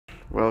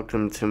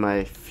Welcome to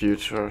my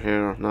future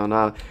here.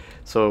 No.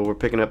 So we're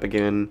picking up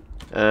again.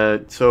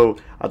 So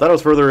I thought I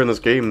was further in this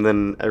game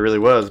than I really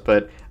was,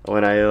 but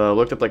when I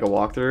looked up like a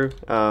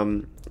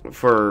walkthrough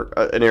for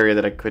an area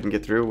that I couldn't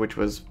get through, which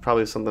was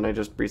probably something I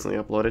just recently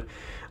uploaded.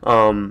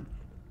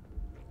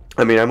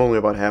 I mean, I'm only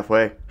about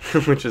halfway,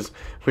 which is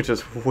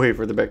way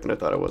further back than I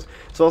thought it was.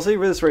 So I'll say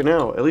this right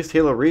now. At least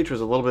Halo Reach was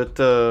a little bit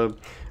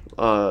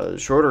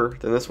shorter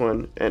than this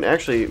one, and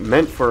actually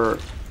meant for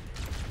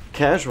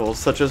casuals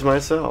such as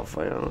myself.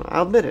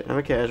 I'll admit it. I'm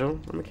a casual.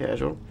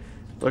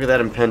 Look at that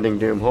impending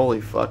doom.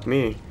 Holy fuck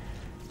me.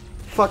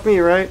 Fuck me,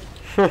 right?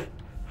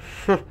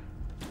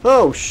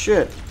 Oh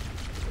shit.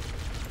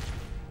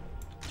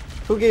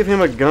 Who gave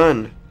him a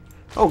gun?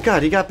 Oh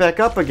god, he got back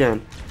up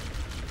again.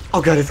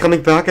 Oh god, he's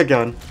coming back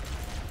again.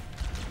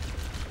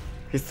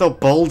 He's so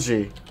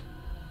bulgy.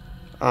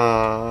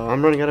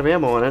 I'm running out of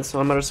ammo on it, so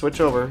I'm gonna switch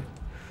over.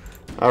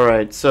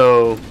 Alright,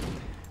 so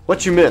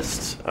what you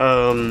missed.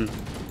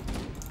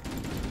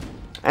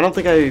 I don't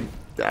think I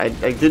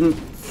didn't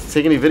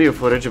take any video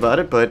footage about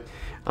it, but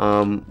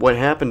what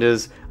happened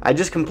is I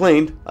just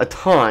complained a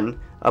ton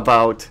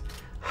about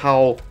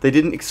how they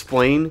didn't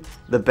explain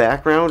the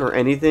background or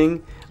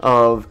anything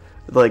of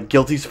like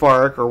Guilty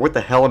Spark or what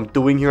the hell I'm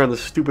doing here on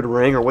this stupid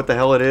ring or what the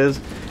hell it is,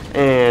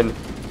 and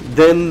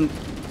then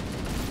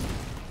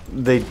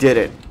they did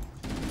it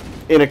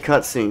in a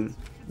cutscene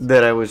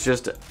that I was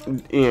just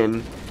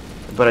in,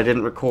 but I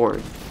didn't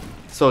record.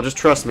 So just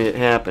trust me, it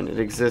happened. It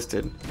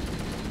existed.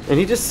 And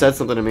he just said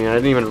something to me. I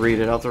didn't even read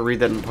it. I'll have to read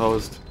that in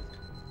post.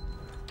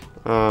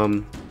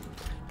 But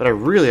I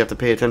really have to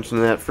pay attention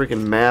to that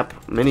freaking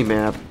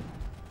mini-map.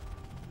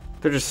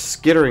 They're just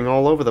skittering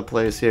all over the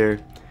place here.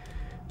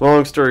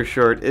 Long story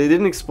short, it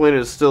didn't explain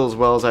it still as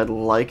well as I'd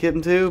like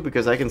it to,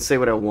 because I can say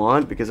what I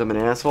want because I'm an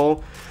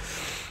asshole.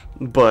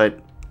 But,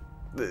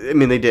 I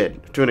mean, they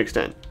did, to an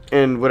extent.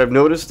 And what I've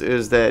noticed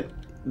is that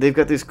they've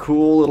got these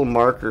cool little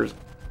markers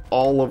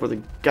all over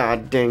the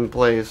goddamn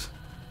place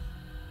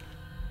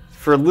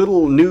for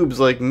little noobs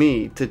like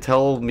me to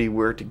tell me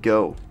where to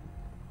go.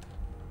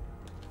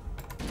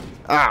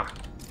 Ah,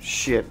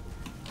 shit.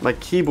 My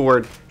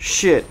keyboard,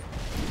 shit.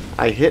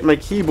 I hit my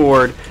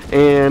keyboard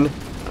and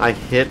I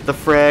hit the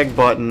frag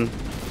button.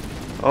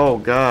 Oh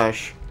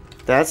gosh,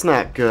 that's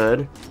not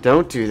good.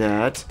 Don't do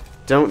that.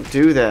 Don't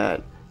do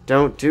that.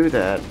 Don't do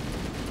that.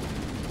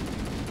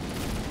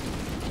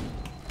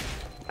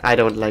 I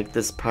don't like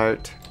this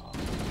part.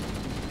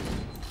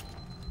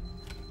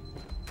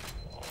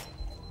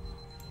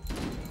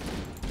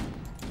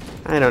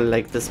 I don't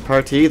like this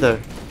part either.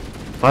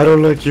 I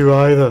don't like you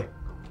either.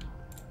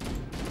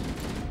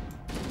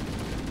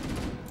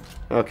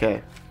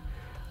 Okay.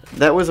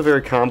 That was a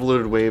very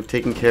convoluted way of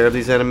taking care of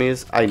these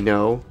enemies, I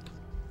know.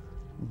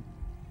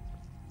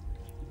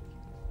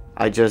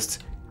 I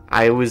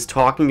was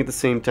talking at the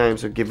same time,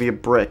 so give me a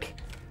brick.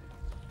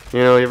 You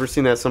know, you ever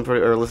seen that Sum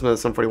 40, or listen to that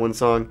Sum 41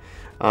 song?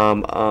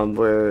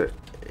 Where,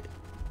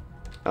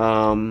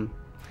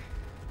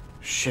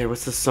 shit,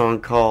 what's the song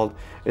called?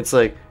 It's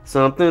like,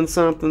 something,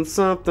 something,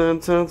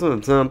 something,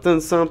 something, something,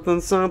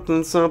 something,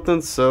 something,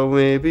 something, so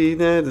maybe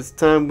that it's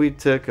time we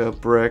took a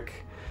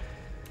brick.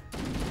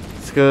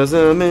 It's 'cause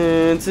I'm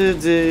into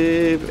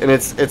deep. And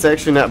it's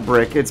actually not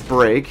brick, it's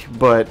break,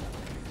 but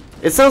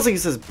it sounds like he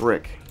says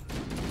brick.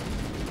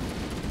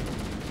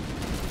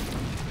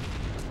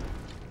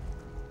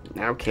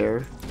 I don't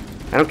care.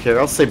 I don't care,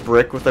 I'll say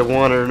brick if I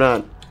want it or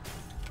not.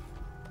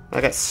 I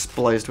got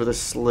spliced with a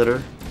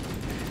slitter.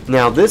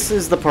 Now this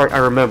is the part I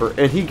remember,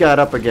 and he got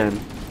up again.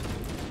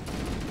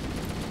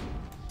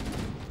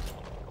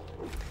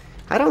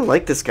 I don't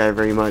like this guy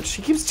very much.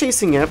 He keeps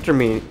chasing after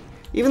me.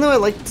 Even though I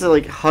like to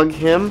like hug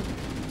him,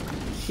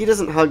 he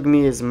doesn't hug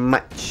me as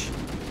much.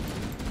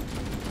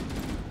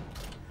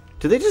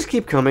 Do they just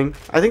keep coming?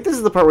 I think this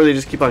is the part where they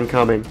just keep on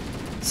coming.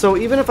 So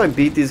even if I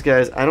beat these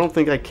guys, I don't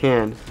think I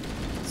can.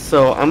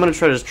 So I'm gonna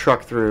try to just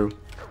truck through.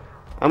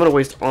 I'm gonna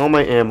waste all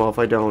my ammo if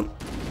I don't.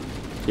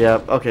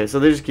 Yeah, okay, so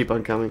they just keep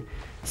on coming.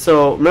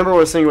 So, remember what I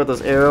was saying about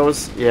those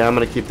arrows? Yeah, I'm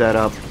gonna keep that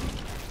up.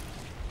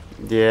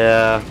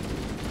 Yeah.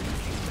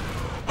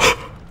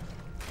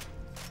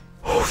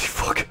 Holy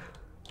fuck.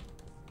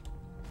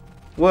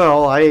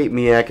 Well, I ate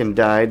Miak and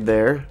died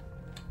there.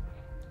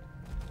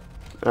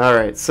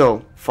 Alright,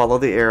 so, follow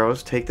the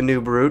arrows, take the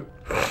noob route.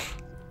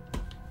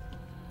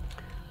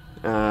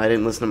 I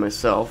didn't listen to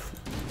myself.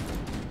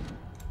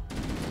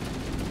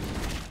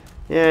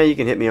 Yeah, you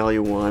can hit me all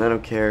you want, I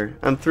don't care.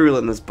 I'm through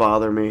letting this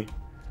bother me.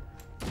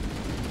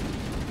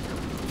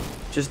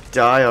 Just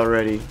die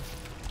already.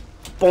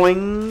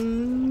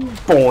 Boing!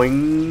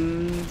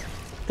 Boing!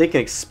 They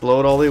can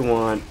explode all they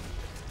want.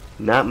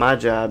 Not my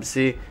job.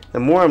 See, the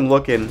more I'm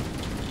looking,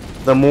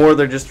 the more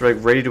they're just like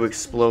ready to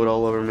explode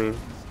all over me.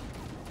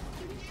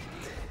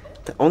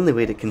 The only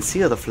way to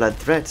conceal the flood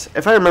threat.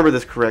 If I remember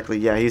this correctly,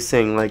 yeah, he's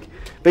saying like,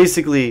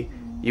 basically,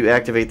 you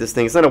activate this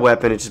thing. It's not a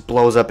weapon, it just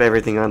blows up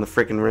everything on the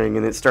freaking ring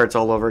and it starts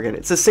all over again.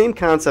 It's the same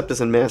concept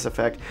as in Mass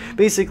Effect.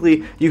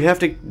 Basically, you have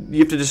to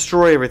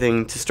destroy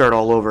everything to start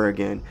all over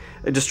again.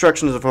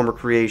 Destruction is a form of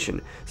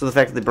creation. So the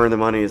fact that they burn the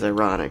money is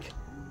ironic.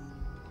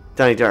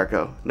 Donnie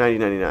Darko,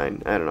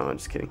 1999. I don't know, I'm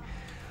just kidding.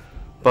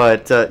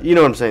 But you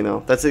know what I'm saying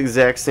though. That's the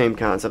exact same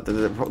concept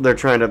that they're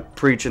trying to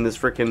preach in this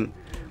freaking.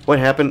 What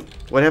happened?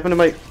 What happened to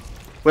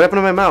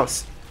my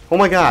mouse? Oh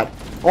my god!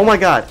 Oh my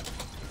god!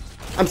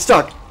 I'm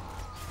stuck.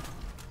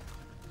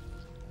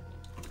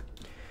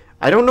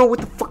 I don't know what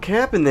the fuck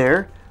happened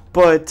there,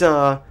 but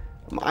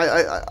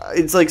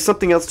it's like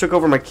something else took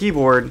over my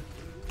keyboard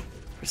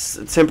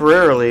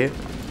temporarily.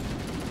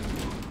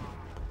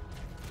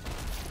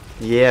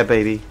 Yeah,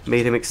 baby,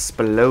 made him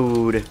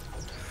explode.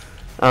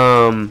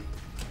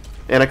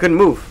 And I couldn't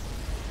move.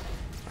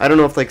 I don't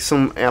know if like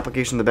some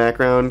application in the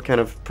background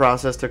kind of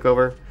process took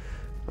over.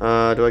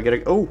 Do I get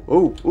a...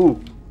 Oh.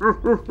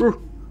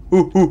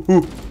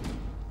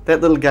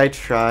 That little guy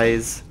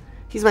tries.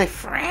 He's my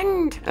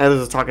friend. I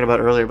was talking about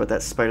earlier about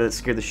that spider that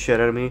scared the shit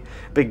out of me.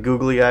 Big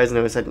googly eyes, and I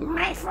always said,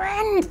 my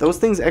friend. Those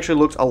things actually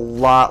looked a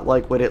lot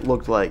like what it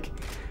looked like.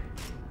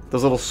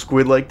 Those little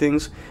squid-like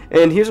things.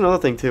 And here's another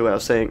thing too I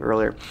was saying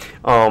earlier.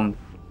 I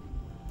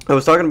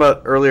was talking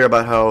about earlier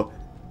about how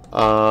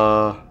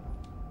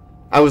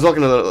I was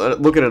looking at a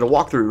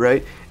walkthrough,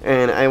 right?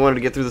 And I wanted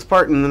to get through this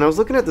part, and then I was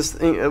looking at this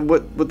thing,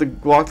 what the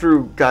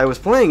walkthrough guy was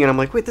playing, and I'm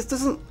like, wait, this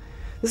doesn't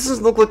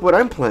look like what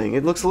I'm playing.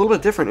 It looks a little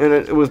bit different, and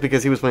it was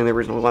because he was playing the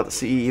original, not the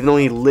CE. Even though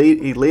he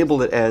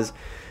labeled it as,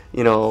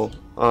 you know,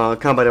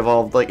 Combat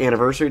Evolved like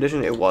Anniversary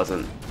Edition, it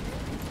wasn't.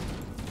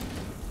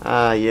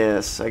 Ah,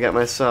 yes, I got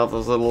myself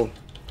those little.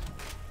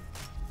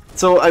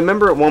 So I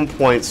remember at one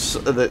point,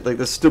 like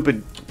the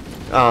stupid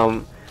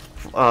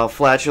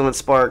flatulent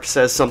Spark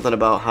says something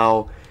about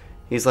how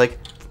he's like,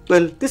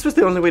 well, this was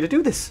the only way to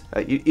do this.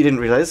 You didn't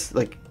realize,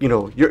 like, you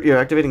know, you're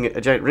activating a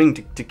giant ring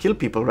to kill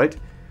people, right?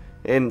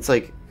 And it's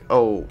like,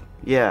 oh,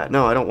 yeah,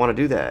 no, I don't want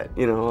to do that.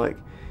 You know, like,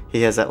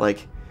 he has that,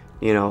 like,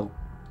 you know,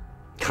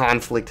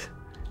 conflict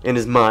in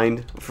his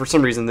mind. For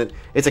some reason, that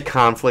it's a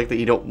conflict that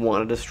you don't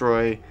want to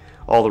destroy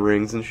all the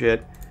rings and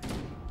shit.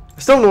 I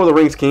still don't know where the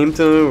rings came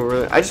to.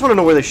 Or I just want to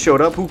know where they showed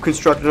up, who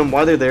constructed them,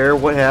 why they're there,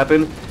 what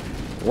happened.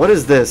 What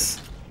is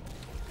this?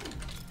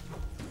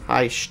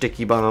 Hi,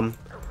 Sticky Bomb.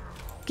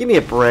 Give me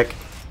a brick.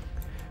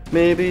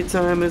 Maybe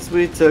time as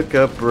we took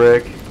a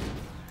brick.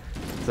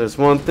 There's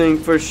one thing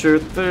for sure,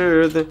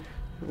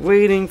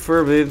 waiting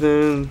for me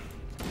then.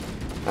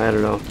 I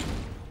don't know.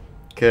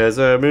 'Cause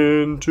I'm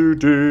in too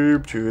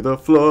deep to the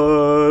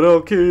flood.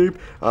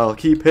 I'll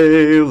keep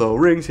Halo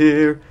rings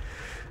here.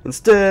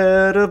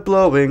 Instead of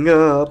blowing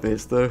up,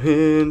 it's the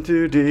in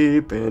too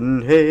deep,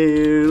 and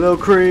Halo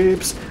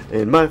creeps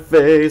in my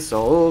face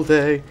all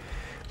day.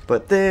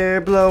 But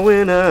they're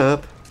blowing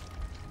up.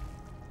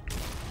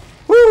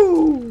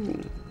 Woo!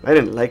 I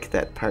didn't like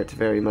that part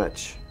very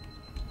much.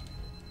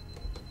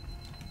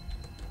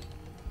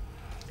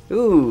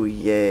 Ooh,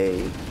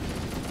 yay.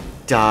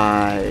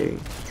 Die.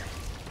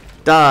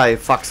 Die,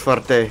 Fox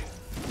Forte.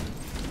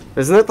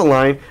 Isn't that the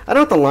line? I don't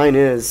know what the line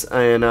is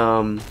in,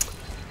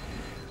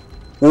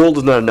 World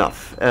is Not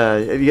Enough.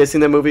 Have you guys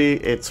seen that movie?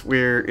 It's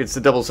weird. It's the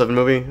 007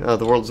 movie.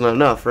 The World is Not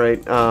Enough,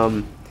 right?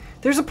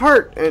 There's a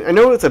part, I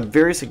know it's a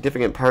very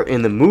significant part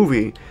in the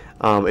movie.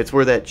 It's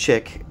where that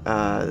chick,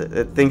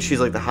 that thinks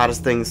she's like the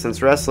hottest thing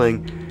since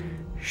wrestling.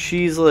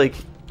 She's like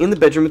in the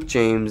bedroom with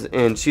James,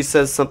 and she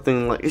says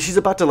something like, she's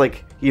about to,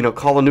 like, you know,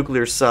 call a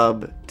nuclear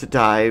sub to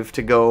dive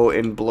to go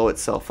and blow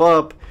itself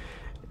up,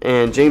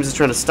 and James is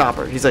trying to stop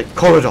her. He's like,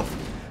 call it off,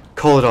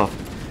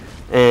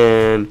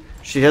 and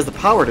she has the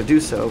power to do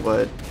so,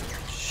 but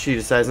she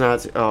decides not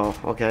to. Oh,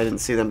 okay, I didn't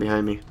see them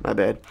behind me, my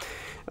bad.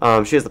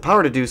 She has the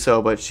power to do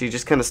so, but she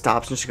just kind of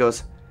stops and she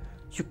goes,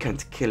 you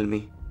can't kill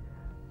me.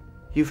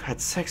 You've had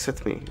sex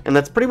with me. And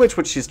that's pretty much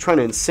what she's trying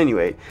to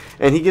insinuate.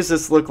 And he gives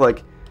this look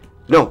like,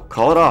 no,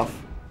 call it off.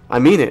 I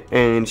mean it.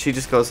 And she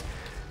just goes,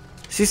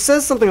 she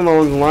says something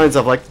along the lines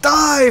of like,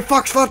 die,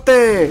 Fox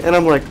Forte! And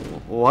I'm like,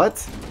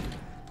 what?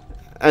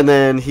 And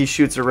then he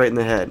shoots her right in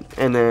the head.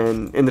 And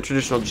then, in the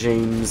traditional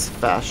James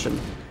fashion.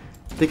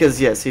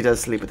 Because yes, he does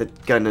sleep with a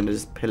gun under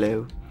his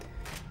pillow.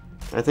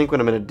 I think what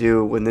I'm going to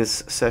do when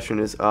this session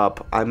is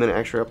up, I'm going to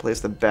actually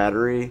replace the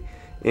battery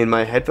in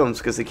my headphones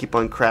because they keep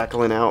on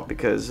crackling out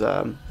because,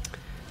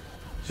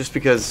 just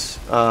because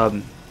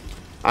I'm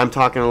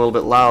talking a little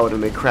bit loud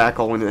and they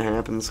crackle when it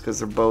happens because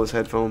they're Bose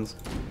headphones.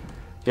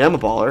 Yeah, I'm a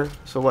baller,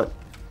 so what?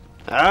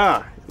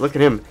 Ah, look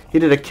at him. He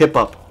did a kip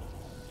up.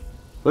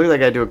 Look at that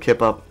guy do a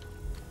kip up.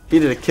 He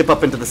did a kip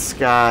up into the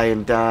sky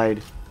and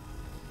died.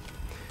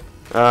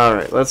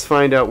 Alright, let's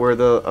find out where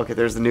the... Okay,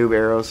 there's the noob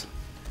arrows.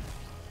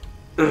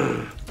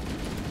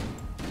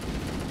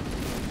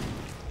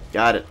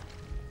 Got it.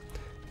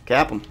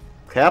 Cap him.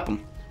 Cap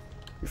him.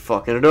 You're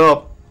fucking it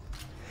up.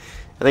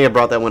 I think I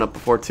brought that one up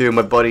before too.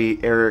 My buddy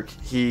Eric,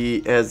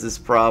 he has this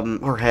problem,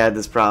 or had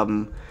this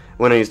problem,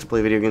 when I used to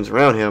play video games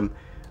around him.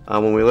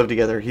 When we lived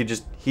together, he'd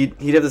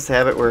have this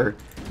habit where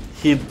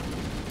he'd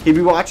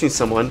be watching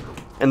someone,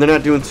 and they're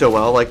not doing so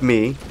well, like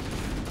me,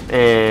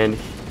 and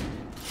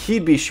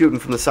he'd be shooting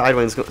from the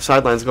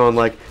sidelines going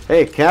like,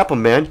 hey, cap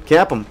him, man,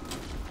 cap him.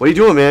 What are you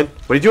doing, man?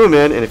 What are you doing,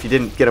 man? And if you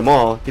didn't get them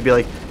all, he'd be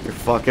like, you're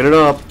fucking it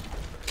up.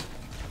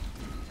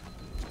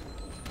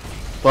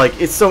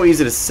 Like, it's so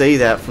easy to say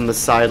that from the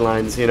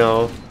sidelines, you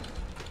know?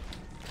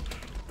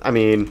 I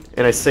mean,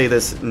 and I say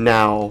this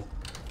now.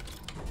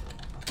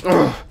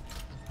 Ugh.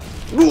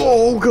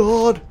 Oh,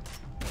 God.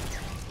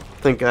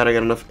 Thank God I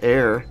got enough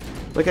air.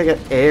 Look, I got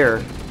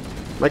air.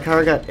 My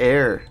car got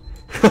air.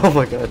 Oh,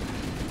 my God.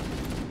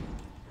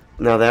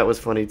 Now, that was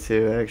funny,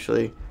 too,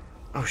 actually.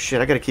 Oh,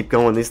 shit, I gotta keep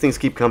going. These things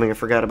keep coming. I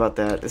forgot about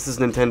that. This is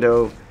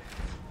Nintendo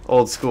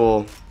old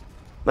school.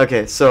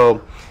 Okay,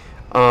 so,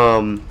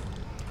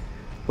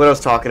 what I was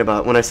talking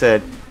about when I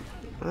said,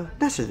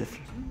 that's just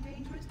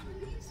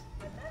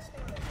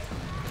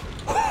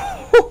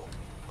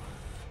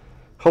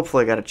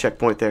hopefully I got a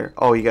checkpoint there.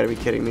 Oh, you gotta be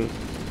kidding me.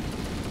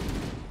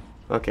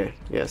 Okay,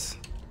 yes.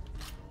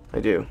 I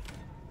do.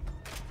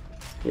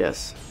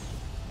 Yes.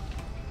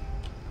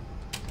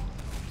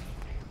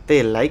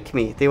 They like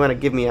me. They want to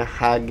give me a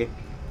hug.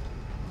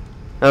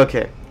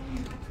 Okay.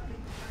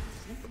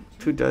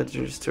 2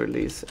 dodgers to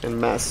release and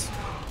mass.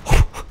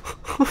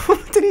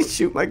 Did he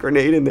shoot my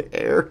grenade in the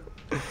air?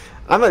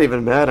 I'm not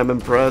even mad. I'm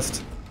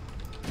impressed.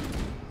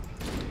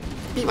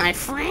 Be my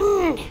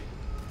friend.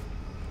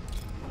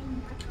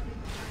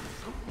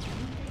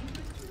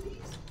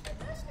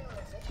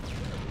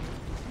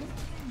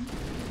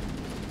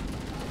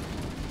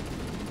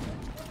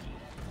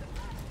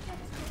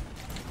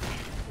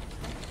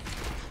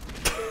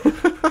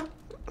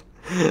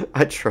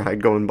 I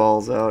tried going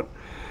balls out.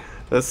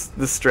 This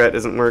strat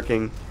isn't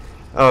working.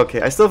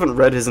 Okay, I still haven't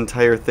read his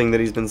entire thing that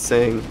he's been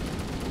saying.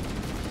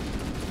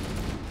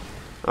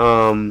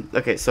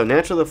 Okay, so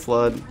Natural the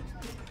Flood.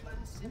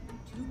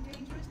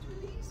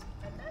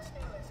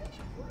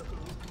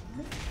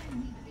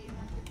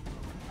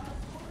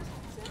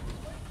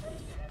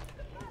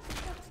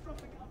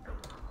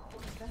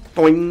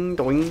 Doing,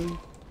 doing.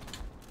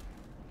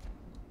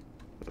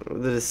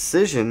 The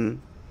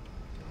decision.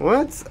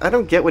 What? I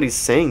don't get what he's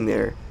saying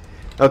there.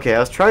 Okay, I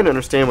was trying to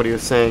understand what he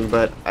was saying,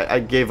 but I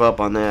gave up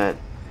on that.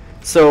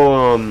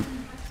 So,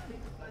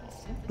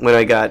 when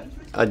I got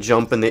a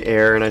jump in the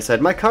air and I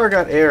said, my car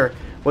got air,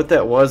 what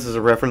that was is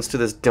a reference to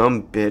this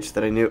dumb bitch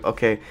that I knew.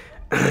 Okay,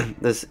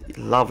 this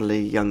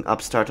lovely young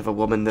upstart of a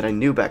woman that I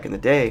knew back in the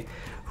day,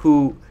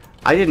 who,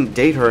 I didn't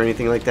date her or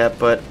anything like that,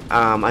 but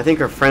I think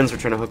her friends were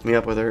trying to hook me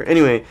up with her.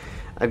 Anyway,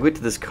 I get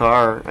to this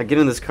car, I get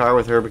in this car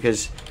with her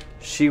because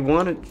she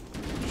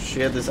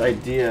had this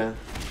idea.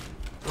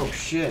 Oh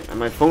shit, and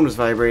my phone was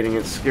vibrating.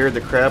 It scared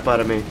the crap out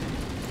of me.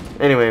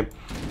 Anyway,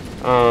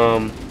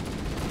 I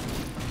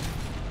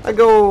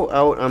go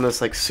out on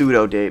this like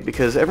pseudo date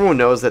because everyone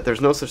knows that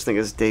there's no such thing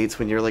as dates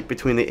when you're like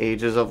between the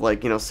ages of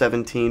like,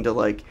 17 to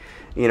like,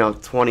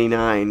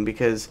 29,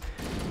 because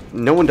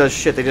no one does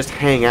shit. They just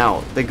hang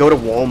out. They go to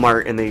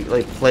Walmart and they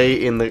like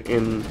play in the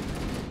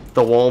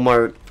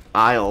Walmart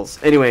aisles.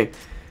 Anyway,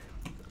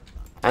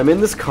 I'm in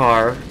this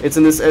car. It's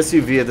in this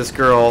SUV of this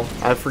girl.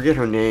 I forget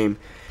her name,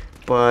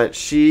 but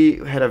she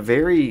had a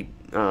very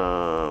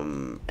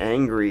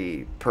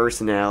angry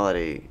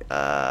personality.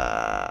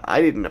 I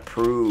didn't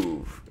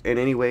approve in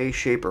any way,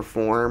 shape, or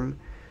form.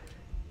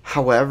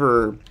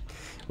 However,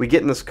 we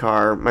get in this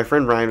car. My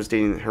friend Ryan was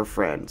dating her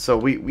friend, so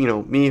we,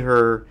 me,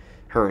 her,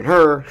 and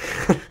her.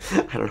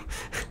 I don't know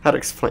how to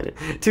explain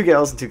it. 2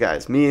 gals and 2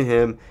 guys. Me and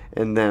him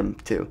and them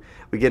too.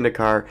 We get in a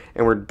car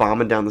and we're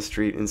bombing down the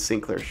street in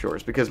St. Clair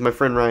Shores because my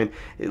friend Ryan,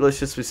 let's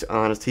just be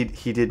honest,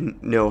 he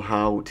didn't know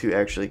how to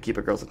actually keep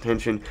a girl's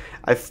attention.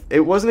 It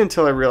wasn't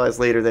until I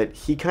realized later that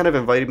he kind of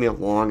invited me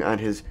along on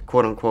his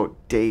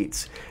quote-unquote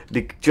dates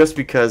just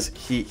because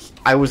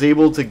I was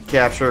able to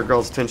capture a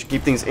girl's attention,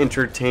 keep things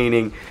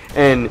entertaining,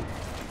 and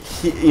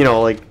he,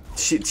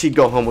 she'd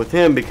go home with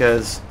him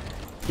because,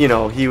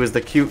 he was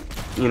the cute,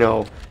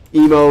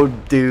 emo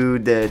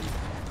dude that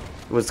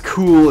was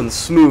cool and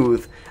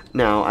smooth.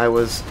 Now, I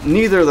was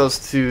neither of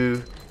those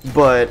two,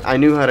 but I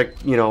knew how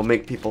to,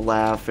 make people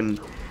laugh,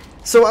 and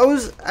so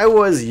I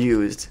was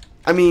used.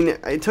 I mean,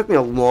 it took me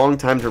a long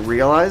time to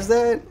realize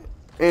that,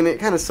 and it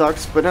kind of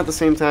sucks, but at the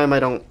same time, I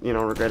don't,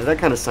 regret it. I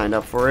kind of signed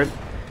up for it.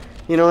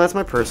 That's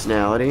my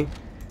personality,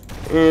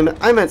 and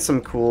I met some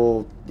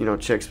cool,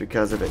 chicks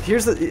because of it.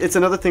 It's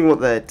another thing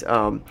that,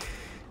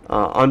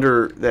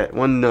 under that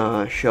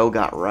one show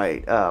got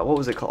right. What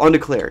was it called?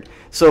 Undeclared.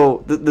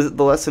 So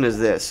the lesson is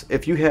this: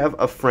 if you have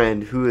a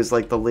friend who is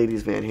like the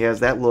ladies' man, he has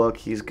that look,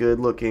 he's good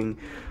looking,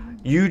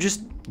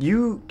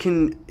 you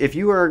can, if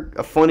you are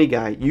a funny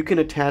guy, you can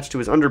attach to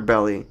his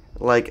underbelly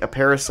like a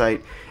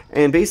parasite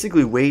and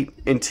basically wait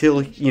until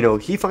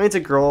he finds a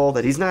girl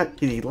that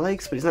he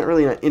likes, but he's not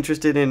really not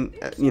interested in,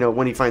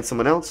 when he finds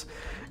someone else.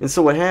 And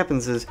so what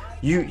happens is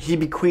he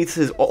bequeaths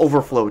his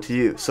overflow to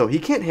you. So he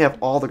can't have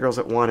all the girls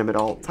that want him at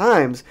all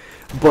times,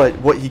 but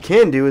what he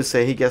can do is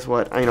say, hey, guess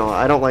what? I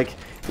don't like,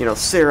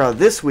 Sarah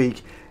this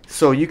week,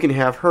 so you can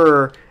have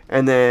her,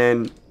 and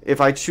then,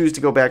 if I choose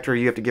to go back to her,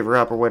 you have to give her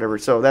up or whatever.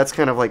 So that's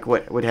kind of like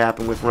what would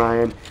happen with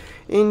Ryan.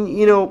 And,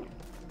 you know,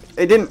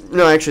 it didn't,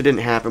 no, actually it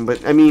didn't happen.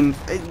 But, I mean,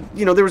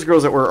 you know, there was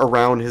girls that were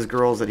around his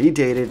girls that he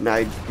dated, and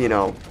I'd, you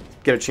know,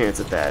 get a chance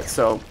at that.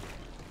 So,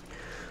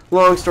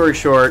 long story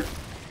short,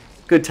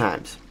 good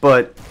times.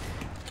 But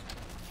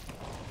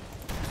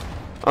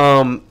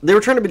they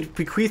were trying to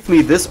bequeath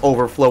me this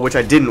overflow, which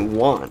I didn't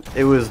want.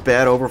 It was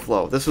bad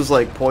overflow. This was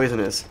like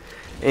poisonous.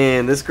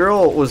 And this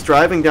girl was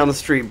driving down the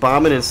street,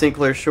 bombing in St.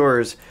 Clair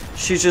Shores.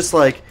 She's just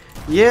like,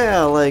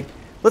 yeah, like,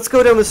 let's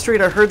go down the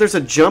street. I heard there's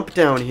a jump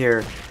down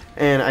here.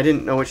 And I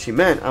didn't know what she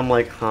meant. I'm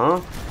like,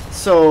 huh?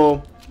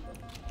 So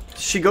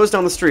she goes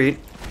down the street.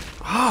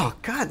 Oh,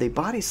 God, they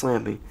body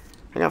slammed me.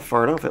 I got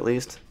far enough, at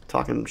least.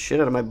 Talking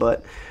shit out of my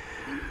butt.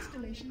 The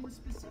installation was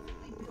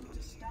specifically built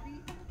to study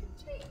and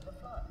contain the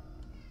flood.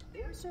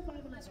 Their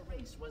survival as a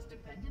race was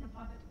dependent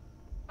upon it.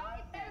 I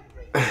am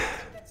grateful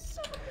that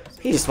some of them...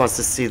 He just wants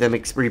to see them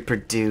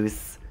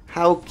reproduce.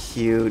 How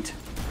cute.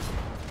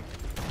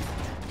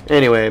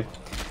 Anyway,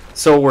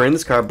 so we're in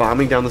this car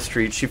bombing down the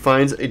street. She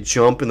finds a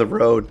jump in the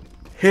road,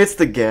 hits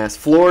the gas,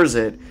 floors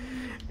it,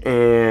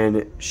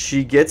 and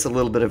she gets a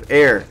little bit of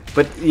air.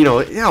 But, you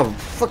know how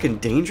fucking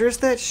dangerous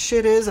that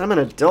shit is? I'm an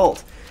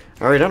adult.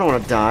 Alright, I don't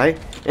want to die.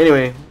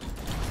 Anyway.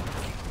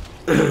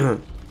 I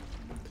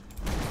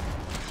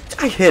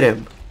hit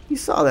him. You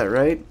saw that,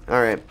 right?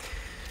 Alright.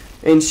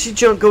 And she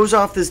goes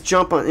off this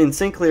jump in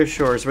St. Clair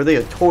Shores where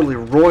they totally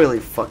royally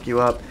fuck you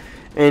up.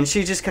 And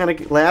she just kind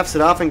of laughs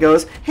it off and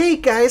goes, hey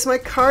guys, my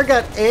car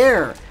got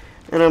air.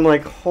 And I'm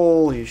like,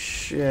 holy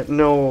shit,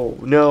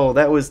 no,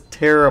 that was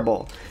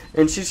terrible.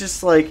 And she's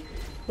just like,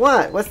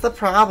 what? What's the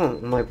problem?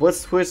 I'm like,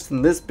 what's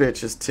twisting this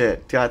bitch's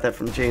tit? Got that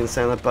from Jay and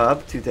Silent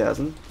Bob,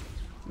 2000.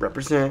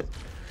 Represent.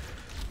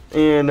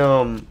 And,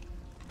 oh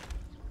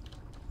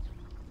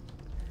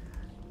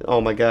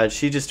my god,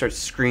 she just starts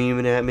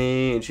screaming at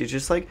me, and she's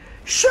just like,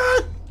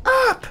 shut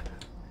up!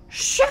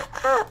 Shut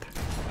up!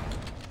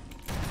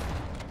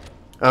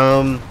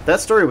 That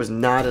story was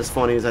not as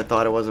funny as I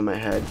thought it was in my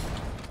head.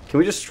 Can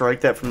we just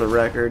strike that from the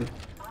record?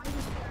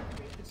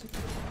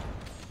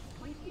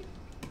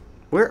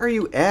 Where are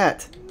you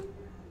at?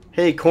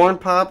 Hey, Corn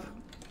Pop?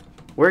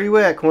 Where are you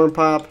at, Corn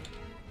Pop?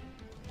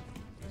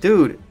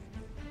 Dude,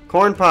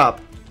 Corn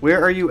Pop,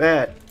 where are you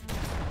at?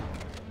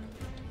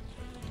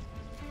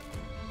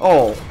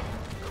 Oh,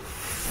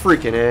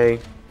 freaking A.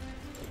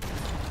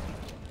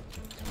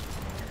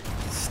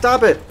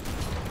 Stop it!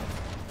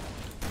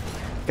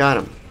 Got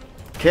him.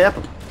 Cap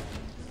him.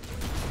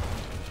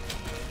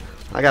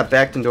 I got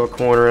backed into a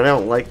corner and I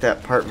don't like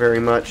that part very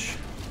much.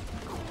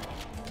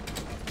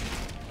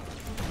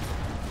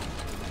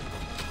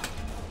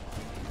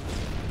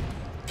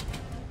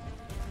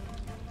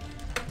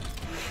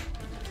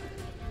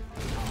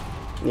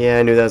 Yeah,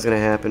 I knew that was going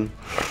to happen.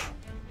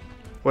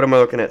 What am I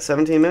looking at?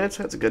 17 minutes?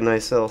 That's a good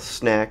nice little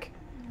snack.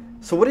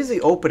 So what is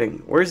the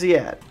opening? Where's he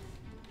at?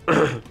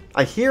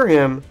 I hear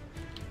him.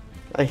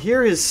 I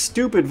hear his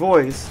stupid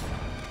voice.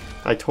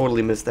 I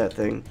totally missed that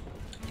thing.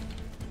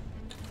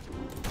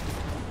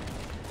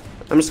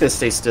 I'm just gonna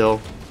stay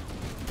still.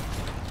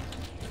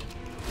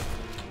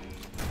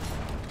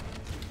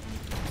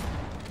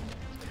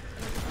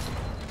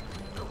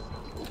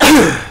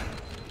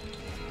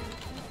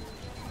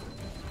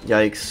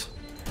 Yikes.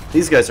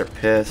 These guys are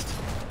pissed.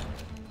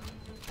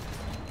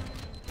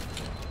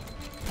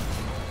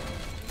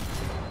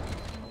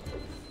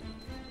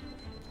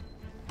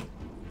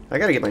 I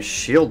gotta get my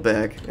shield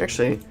back.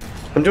 Actually,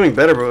 I'm doing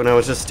better but when I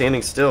was just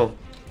standing still.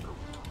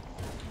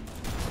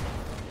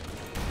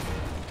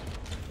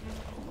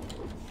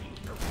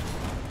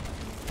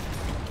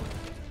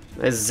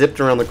 I zipped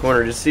around the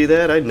corner. Did you see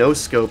that? I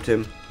no-scoped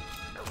him.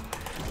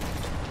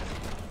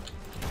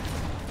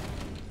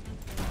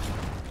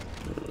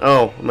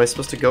 Oh, am I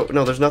supposed to go?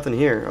 No, there's nothing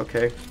here.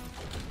 Okay.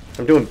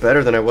 I'm doing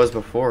better than I was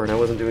before, and I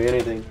wasn't doing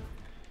anything.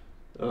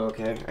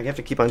 Okay. I have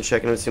to keep on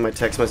checking and see my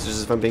text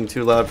messages if I'm being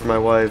too loud for my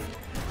wife.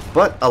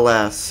 But,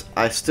 alas,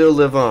 I still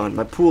live on.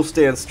 My pool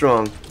stands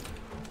strong.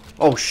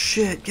 Oh,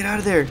 shit. Get out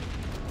of there.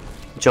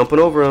 Jumping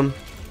over him.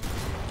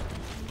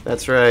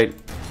 That's right.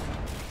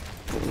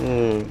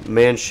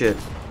 Man shit.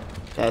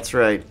 That's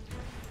right.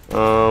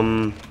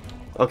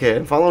 Okay,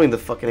 I'm following the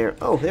fucking air.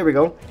 Oh, there we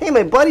go. Hey,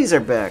 my buddies are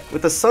back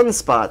with the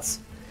sunspots.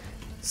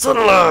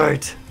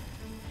 Sunlight!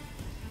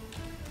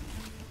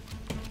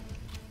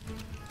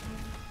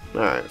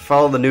 Alright,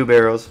 follow the noob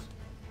arrows.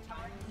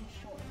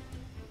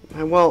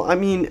 Well, I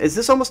mean, is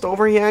this almost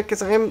over yet?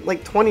 Because I am,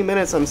 like, 20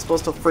 minutes I'm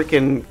supposed to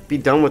freaking be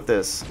done with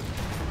this.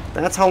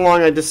 That's how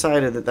long I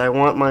decided that I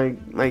want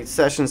my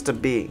sessions to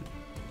be.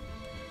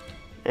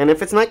 And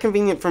if it's not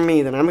convenient for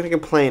me, then I'm going to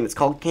complain. It's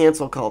called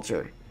cancel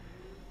culture.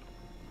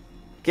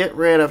 Get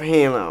rid of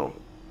Halo.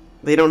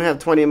 They don't have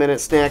 20-minute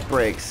snack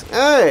breaks.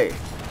 Hey!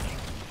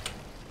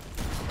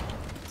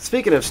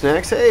 Speaking of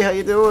snacks, hey, how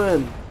you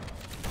doing?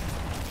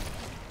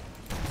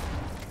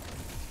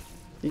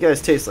 You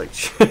guys taste like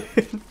shit.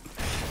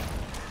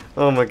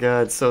 Oh my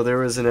god, so there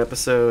was an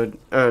episode,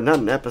 not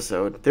an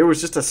episode, there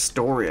was just a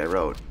story I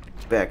wrote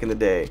back in the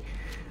day.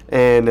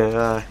 and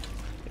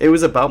it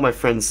was about my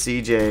friend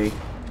CJ.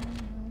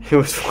 It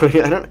was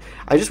funny.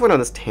 I just went on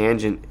this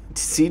tangent.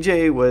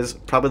 CJ was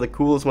probably the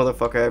coolest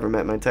motherfucker I ever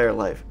met in my entire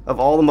life. Of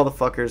all the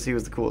motherfuckers, he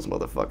was the coolest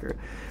motherfucker.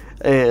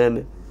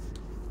 And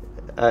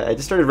I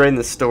just started writing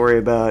this story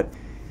about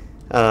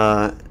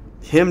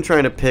him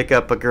trying to pick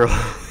up a girl.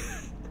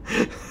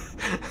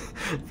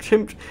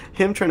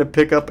 him trying to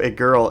pick up a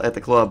girl at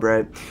the club,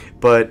 right?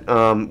 But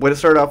what it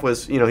started off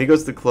was, you know, he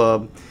goes to the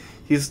club.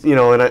 He's, you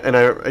know, and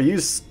I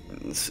use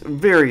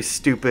very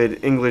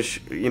stupid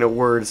English, you know,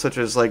 words such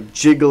as like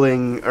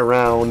jiggling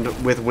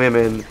around with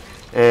women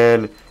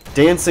and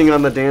dancing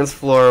on the dance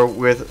floor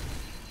with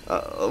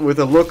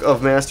a look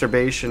of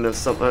masturbation of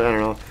something, I don't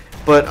know.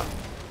 But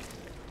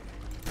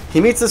he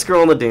meets this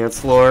girl on the dance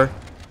floor,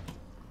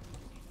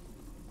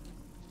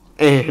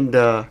 and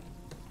I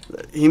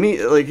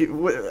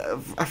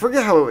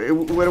forget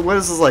what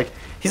is this like.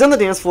 He's on the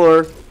dance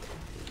floor,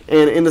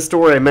 and in the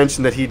story I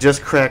mentioned that he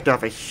just cracked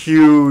off a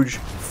huge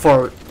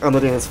fart on the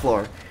dance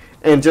floor.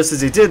 And just as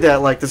he did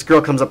that, like, this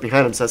girl comes up behind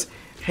him and says,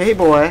 "Hey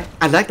boy,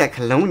 I like that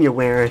cologne you're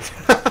wearing."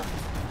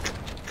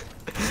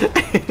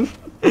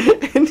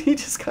 and he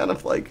just kind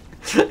of like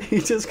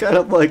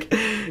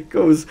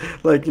goes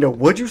like, you know,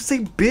 "What'd you say,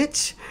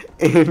 bitch?"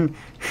 And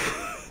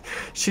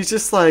she's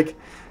just like,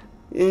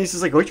 and he's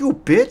just like, "Are you a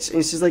bitch?"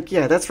 And she's like,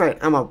 "Yeah, that's right,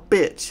 I'm a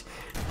bitch."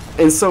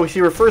 And so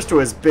he refers to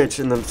her as bitch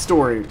in the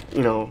story,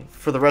 you know,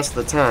 for the rest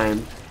of the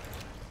time.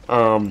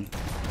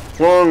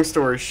 Long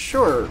story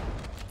short,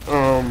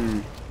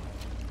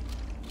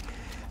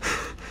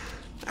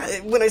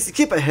 when I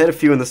skip ahead a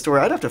few in the story,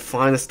 I'd have to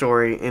find the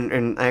story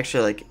and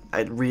actually, like,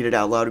 I'd read it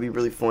out loud. It'd be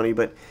really funny.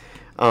 But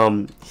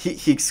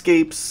he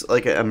escapes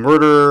like a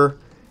murderer,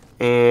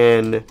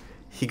 and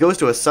he goes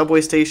to a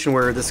subway station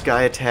where this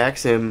guy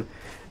attacks him,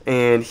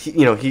 and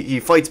he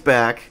fights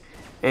back,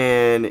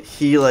 and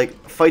he like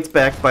fights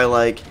back by,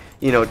 like,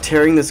 you know,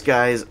 tearing this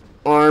guy's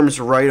arms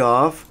right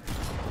off,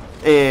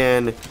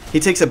 and he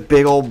takes a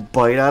big old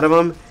bite out of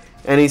him,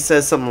 and he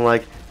says something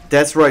like,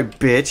 "That's right,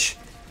 bitch.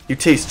 You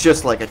taste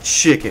just like a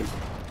chicken."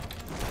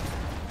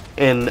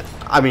 And,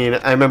 I mean,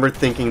 I remember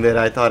thinking that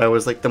I thought I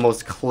was, like, the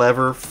most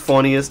clever,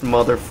 funniest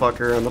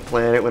motherfucker on the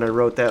planet when I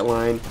wrote that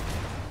line.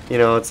 You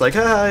know, it's like,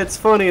 it's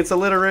funny, it's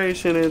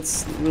alliteration,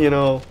 it's, you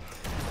know,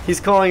 he's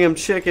calling him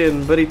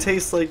chicken, but he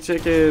tastes like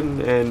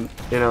chicken, and,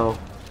 you know,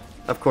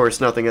 of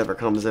course, nothing ever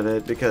comes of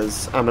it,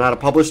 because I'm not a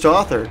published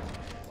author.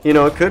 You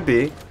know, it could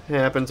be. It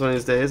happens one of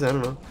these days, I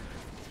don't know.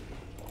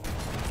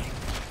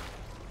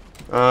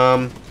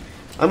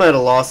 I'm at a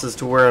loss as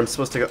to where I'm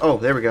supposed to go. Oh,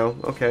 there we go.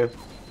 Okay.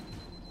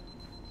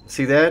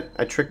 See that?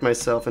 I tricked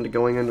myself into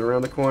going in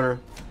around the corner.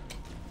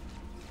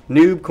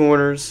 Noob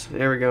corners.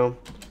 There we go.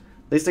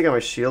 At least I got my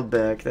shield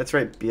back. That's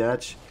right,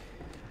 biatch.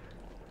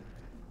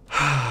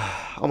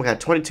 Oh my god,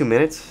 22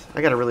 minutes?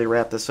 I gotta really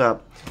wrap this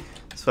up.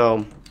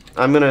 So,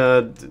 I'm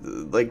gonna,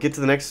 like, get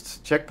to the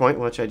next checkpoint,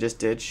 which I just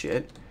did.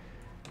 Shit.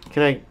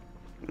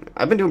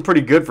 I've been doing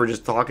pretty good for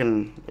just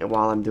talking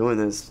while I'm doing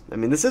this. I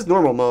mean, this is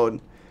normal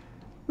mode,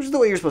 which is the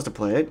way you're supposed to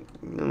play it.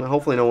 And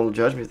hopefully no one will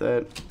judge me for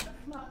that. The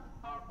flood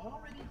are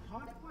already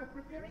hard at work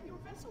repairing your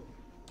vessel.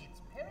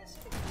 It's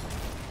parasitic.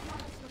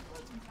 Minus the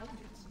flood's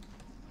intelligence.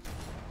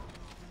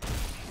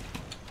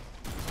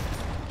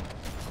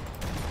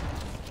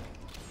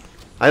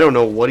 I don't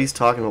know what he's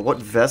talking about. What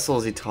vessel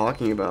is he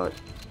talking about?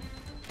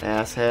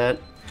 Asshat.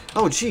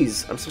 Oh,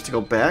 jeez. I'm supposed to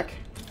go back?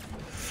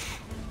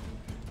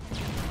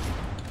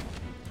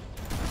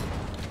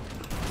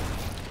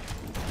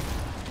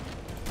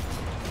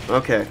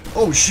 Okay.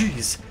 Oh,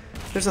 jeez.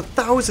 There's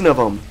 1,000 of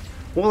them.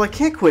 Well, I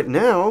can't quit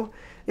now.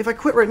 If I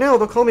quit right now,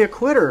 they'll call me a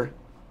quitter.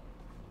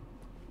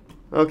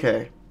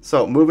 Okay.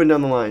 So, moving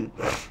down the line.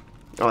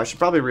 Oh, I should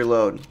probably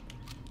reload.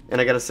 And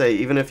I gotta say,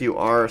 even if you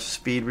are a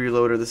speed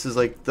reloader, this is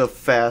like the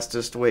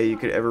fastest way you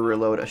could ever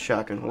reload a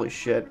shotgun. Holy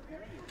shit.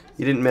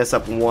 You didn't mess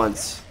up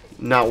once.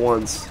 Not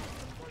once.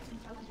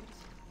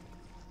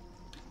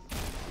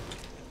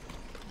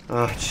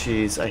 Oh,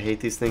 jeez. I hate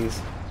these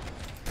things.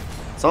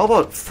 It's all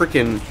about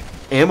freaking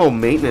ammo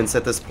maintenance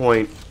at this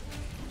point.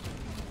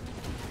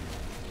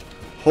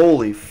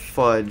 Holy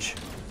fudge.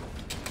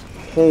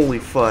 Holy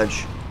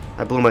fudge.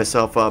 I blew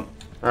myself up.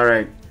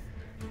 Alright.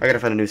 I gotta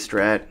find a new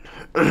strat.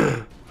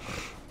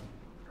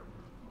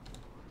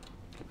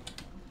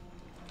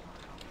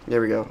 There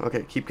we go.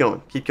 Okay, keep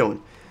going. Keep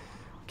going.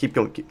 Keep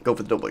going. Go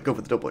for the doughboy. Go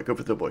for the doughboy. Go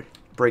for the doughboy.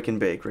 Break and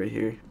bake right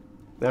here.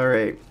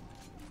 Alright.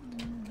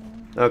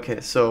 Okay,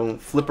 so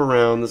flip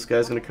around. This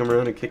guy's gonna come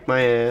around and kick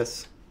my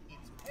ass.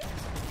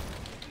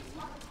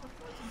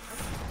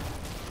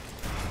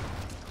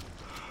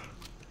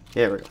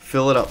 Yeah, we go.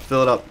 Fill it up.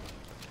 Fill it up.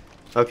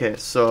 Okay,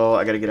 so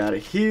I gotta get out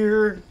of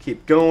here.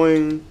 Keep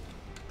going.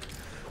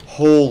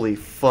 Holy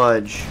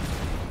fudge.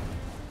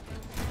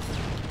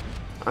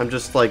 I'm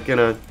just like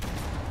gonna...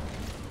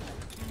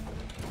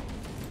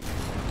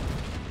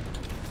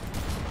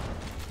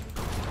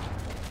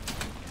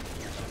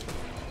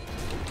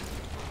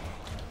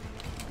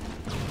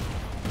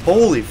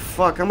 Holy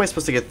fuck, how am I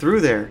supposed to get through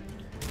there?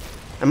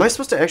 Am I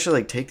supposed to actually,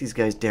 like, take these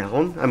guys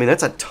down? I mean,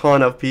 that's a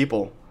ton of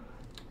people.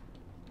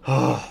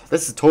 Oh,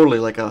 this is totally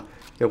like a,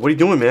 yeah, what are you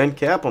doing, man?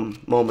 Cap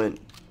him moment.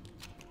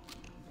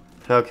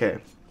 Okay.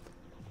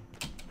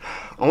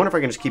 I wonder if I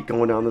can just keep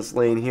going down this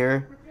lane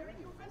here.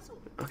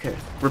 Okay,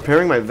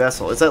 repairing my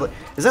vessel. Is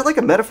that like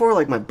a metaphor,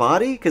 like my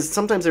body? Because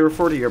sometimes they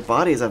refer to your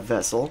body as a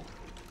vessel.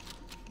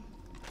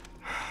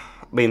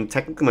 I mean,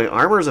 technically my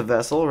armor is a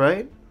vessel,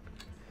 right?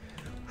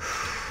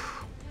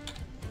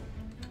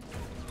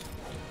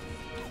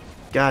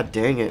 God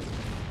dang it.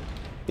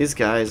 These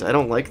guys, I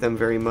don't like them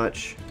very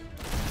much.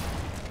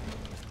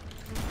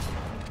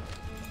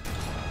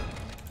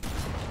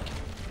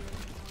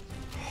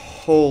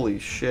 Holy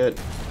shit.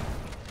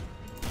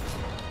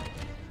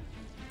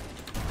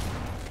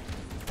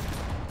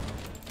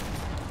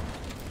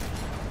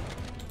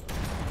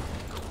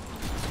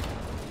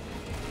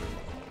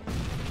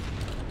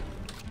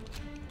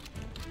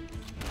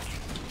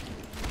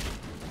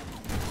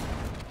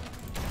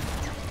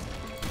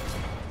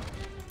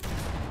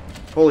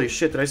 Holy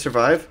shit, did I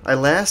survive? I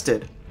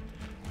lasted.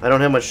 I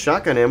don't have much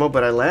shotgun ammo,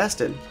 but I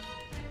lasted.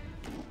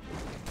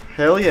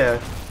 Hell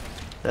yeah.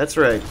 That's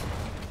right.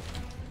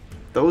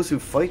 Those who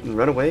fight and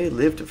run away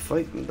live to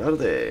fight and out of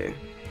there.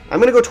 I'm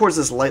gonna go towards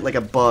this light like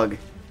a bug.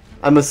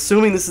 I'm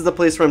assuming this is the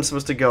place where I'm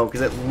supposed to go,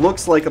 because it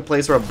looks like a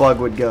place where a bug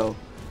would go.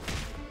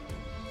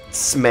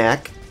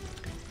 Smack.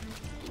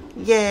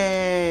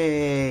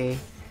 Yay!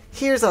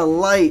 Here's a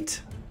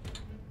light!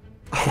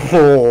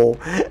 Oh,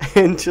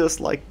 and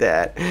just like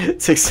that,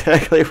 it's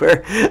exactly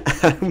where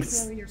I'm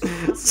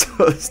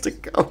supposed to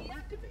go.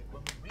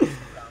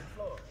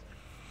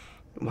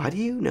 Why do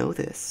you know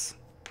this?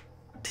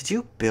 Did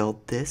you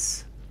build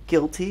this,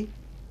 Guilty?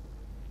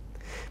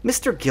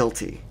 Mr.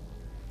 Guilty,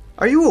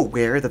 are you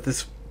aware that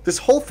this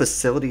whole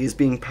facility is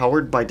being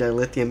powered by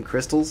dilithium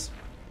crystals?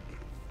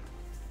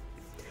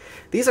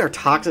 These are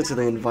toxic to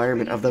the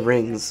environment of the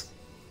rings.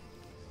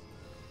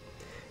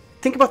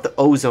 Think about the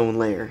ozone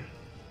layer.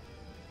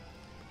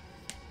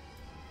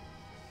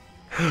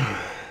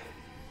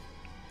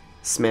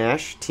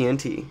 Smash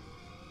TNT.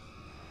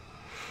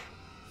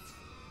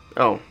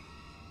 Oh.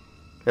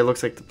 It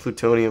looks like the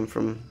plutonium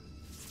from...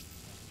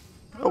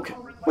 Okay.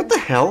 What the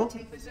hell?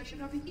 Take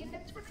possession of the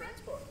index for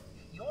transport.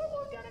 Your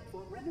organic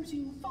food renders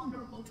you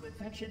vulnerable to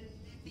infection.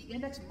 The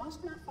index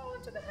must not fall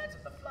into the hands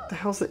of the flood. What the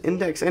hell's the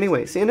index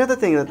anyway? See, another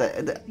thing that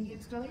The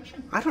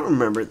installation. I don't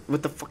remember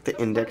what the fuck the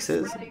index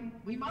is.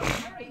 We must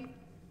hurry.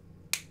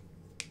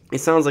 It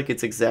sounds like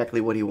it's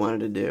exactly what he wanted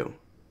to do.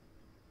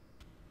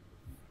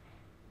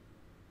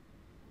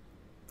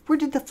 Where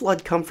did the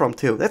flood come from,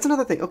 too? That's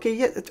another thing. Okay,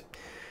 yeah.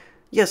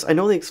 Yes, I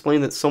know they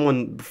explained that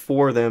someone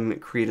before them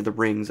created the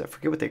rings. I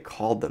forget what they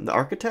called them. The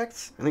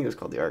architects? I think it was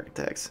called the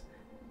architects.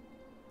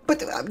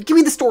 But give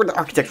me the story of the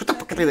architects. What the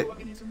fuck are they?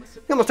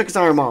 He almost took his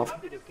arm off.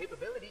 Cognitive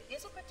capability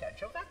is a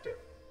potential vector.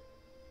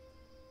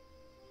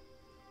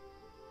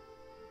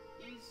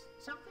 Is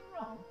something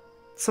wrong?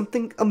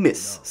 Something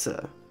amiss,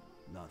 sir.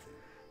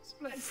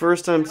 Nothing.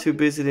 First, I'm too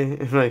busy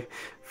to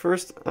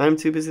First, I'm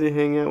too busy to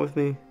hang out with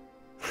me.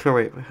 Oh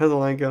wait, how did the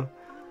line go?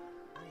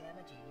 I am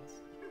a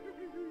genius.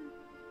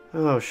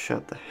 Oh,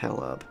 shut the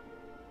hell up.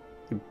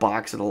 You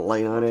box with a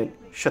light on it.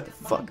 Shut the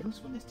fuck up. My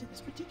usefulness to this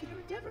particular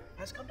endeavor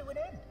has come to an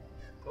end.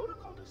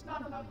 Protocol does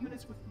not allow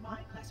units with my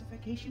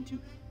classification to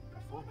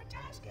perform a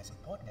task as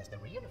important as the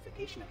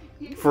reunification of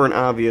the For an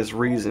obvious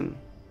reason.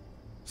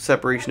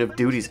 Separation of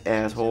duties,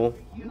 asshole.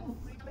 you,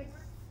 reclaimer.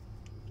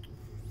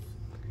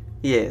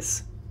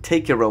 Yes,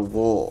 take your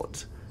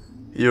reward.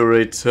 Your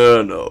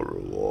eternal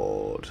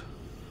reward.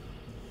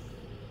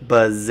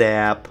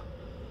 Bazap.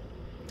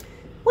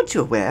 Weren't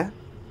you aware?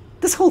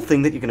 This whole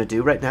thing that you're gonna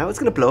do right now is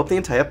gonna blow up the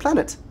entire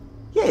planet.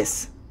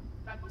 Yes.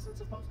 That wasn't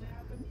supposed to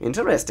happen.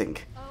 Interesting.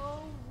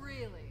 Oh,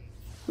 really?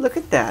 Look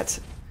at that.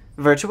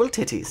 Virtual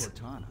titties.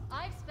 Cortana.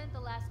 I've spent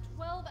the last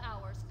 12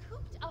 hours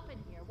cooped up in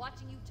here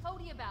watching you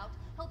toady about,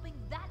 helping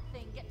that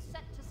thing get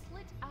set to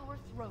slit our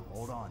throats.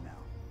 Hold on now.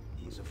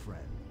 He's a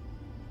friend.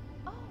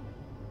 Oh,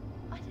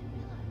 I didn't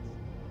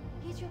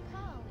realize. He's your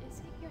pal, is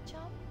he? Your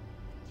chum?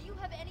 Do you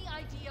have any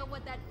idea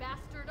what that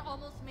bastard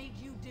almost made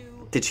you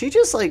do? Did she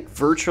just like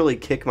virtually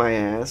kick my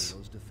ass?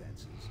 Those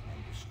defenses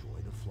and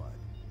destroy the flood.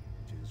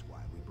 Which is why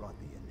we brought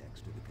the index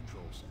to the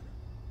control center.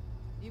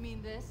 You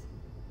mean this?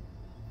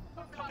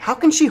 How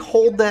can she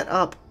hold that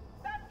up?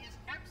 That is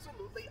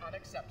absolutely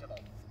unacceptable.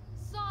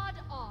 Sod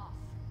off.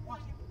 Why?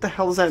 What the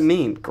hell does that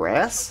mean?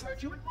 Grass?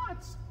 Heard you at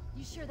once.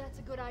 You sure that's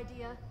a good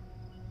idea?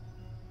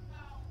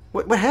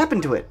 What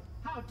happened to it?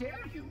 How dare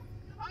you?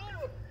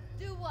 Oh,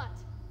 Do what?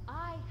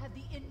 I have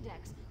the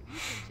index. You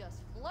can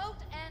just float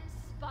and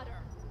sputter.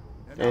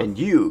 And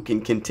you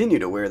can continue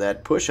to wear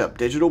that push-up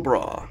digital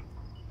bra.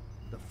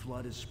 The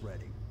flood is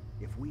spreading.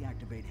 If we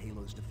activate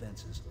Halo's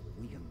defenses,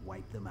 we can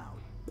wipe them out.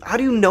 How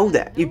do you know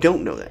that? You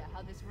don't know that. idea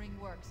how this ring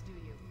works, do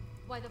you?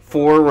 Why the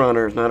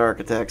Forerunners, not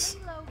architects.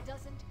 Halo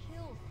doesn't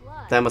kill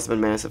flood. That must have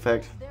been Mass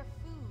Effect. They're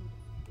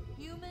food.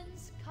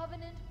 Humans,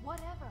 Covenant,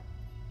 whatever.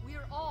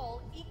 We're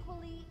all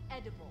equally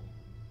edible.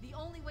 The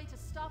only way to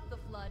stop the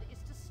flood is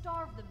to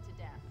starve them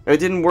to death. It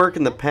didn't work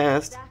in the That's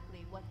past.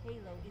 exactly what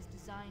Halo is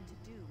designed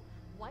to do.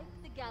 Wipe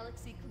the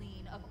galaxy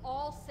clean of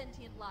all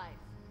sentient life.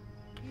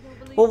 You don't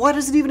believe Well, why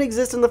does it even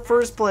exist in the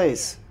first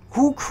place?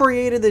 Who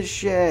created this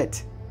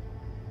shit?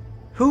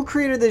 Who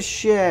created this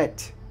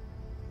shit?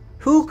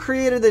 Who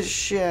created this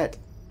shit?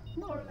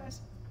 More or less.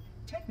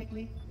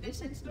 Technically,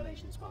 this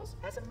installation's pulse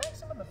has a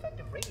maximum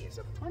effective radius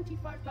of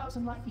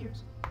 25,000 light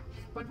years.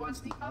 But once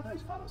the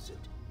others follow suit,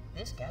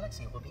 this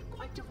galaxy will be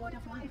quite devoid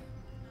of life.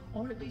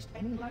 Or at least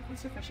any life with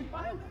sufficient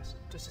biomass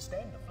to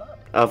sustain the flood.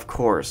 Of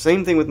course.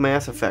 Same thing with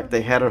Mass Effect.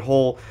 They had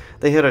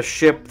a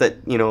ship that,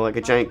 you know, like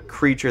a giant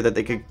creature that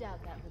they could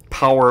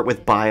power it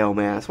with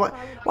biomass.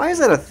 Why is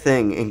that a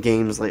thing in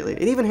games lately?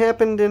 It even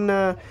happened in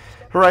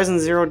Horizon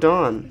Zero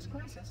Dawn. This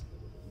crisis,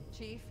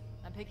 Chief,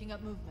 I'm picking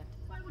up movement.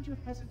 why would you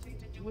hesitate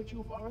to do what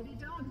you've already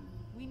done?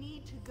 We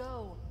need to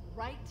go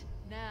right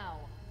now.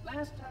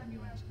 Last time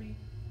you asked me,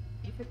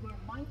 if it were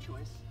my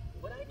choice,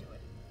 would I do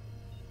it?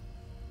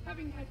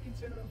 Having had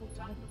considerable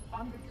time to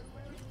ponder your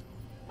query,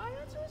 my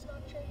answer has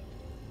not changed.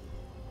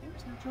 There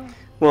is no choice.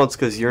 Well, it's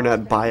because you're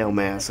not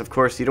biomass. Of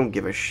course, you don't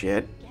give a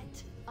shit.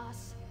 Get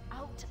us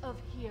out of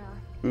here.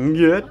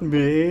 Get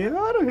me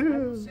out of I will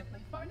here. simply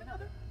find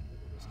another.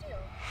 Still,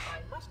 I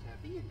must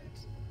have the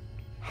index.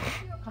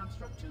 Give your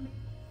construct to me,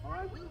 or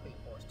I will be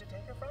forced to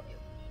take her from you.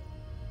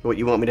 What,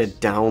 you want me to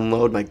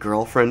download my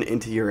girlfriend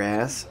into your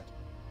ass?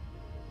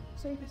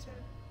 Save his head.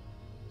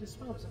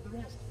 Dispose of the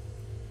rest.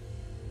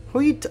 Who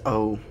you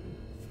oh,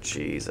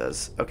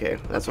 Jesus. Okay,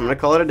 that's what I'm gonna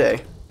call it a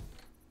day.